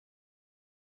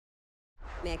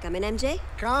May I come in, MJ?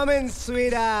 Come in,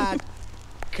 sweetheart.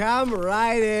 Come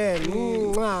right in.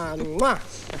 Mwah, mwah.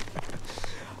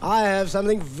 I have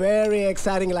something very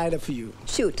exciting lined up for you.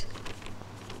 Shoot.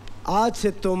 आज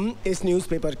से तुम इस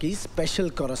newspaper की special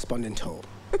correspondent हो.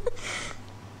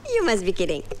 You must be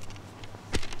kidding.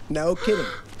 No kidding.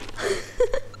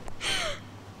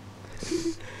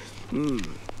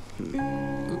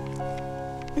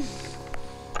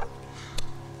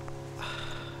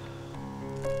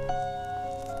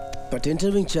 But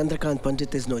interviewing Chandrakant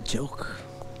Pandit is no joke.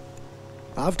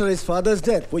 After his father's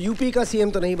death, वो UP का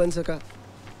CM तो नहीं बन सका.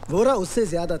 वोरा उससे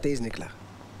ज्यादा तेज निकला.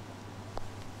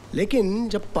 लेकिन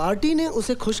जब पार्टी ने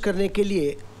उसे खुश करने के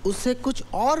लिए उससे कुछ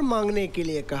और मांगने के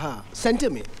लिए कहा सेंटर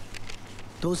में,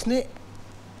 तो उसने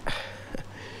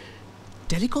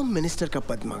टेलीकॉम मिनिस्टर का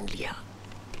पद मांग लिया.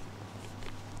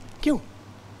 क्यों?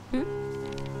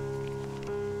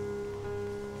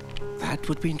 That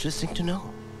would be interesting to know.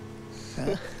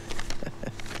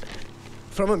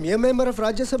 From a mere member of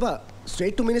Rajya Sabha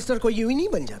straight to minister कोई यूं ही नहीं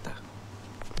बन जाता.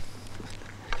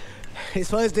 His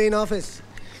first day in office,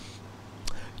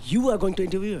 you are going to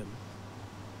interview him.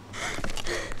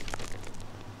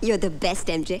 You're the best,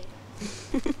 MJ.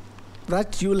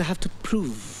 That you'll have to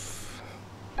prove.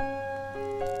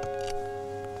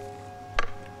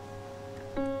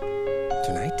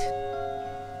 Tonight?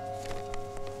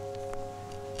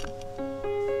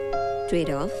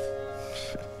 Trade off.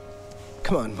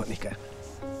 Come on, Monica.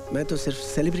 मैं तो सिर्फ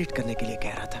celebrate करने के लिए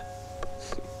कह रहा था.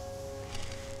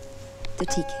 तो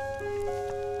ठीक है.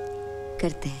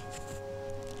 करते हैं.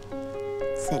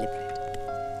 Celebrate.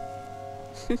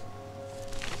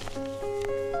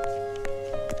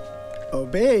 Oh,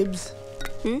 babes.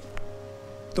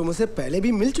 तुम उसे पहले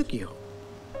भी मिल चुकी हो,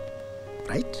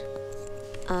 right?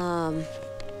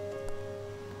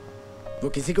 वो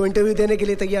किसी को इंटरव्यू देने के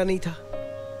लिए तैयार नहीं था.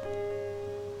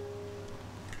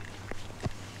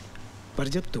 पर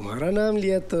जब तुम्हारा नाम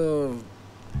लिया तो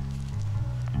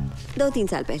 2-3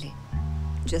 साल पहले.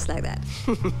 Just like that.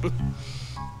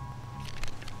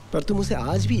 पर तुम उसे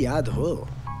आज भी याद हो.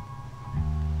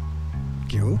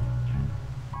 क्यों?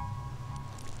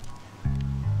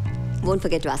 Won't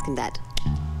forget to ask him that.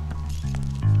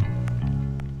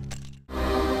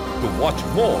 To watch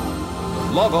more,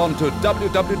 log on to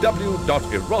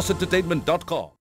www.erosentertainment.com.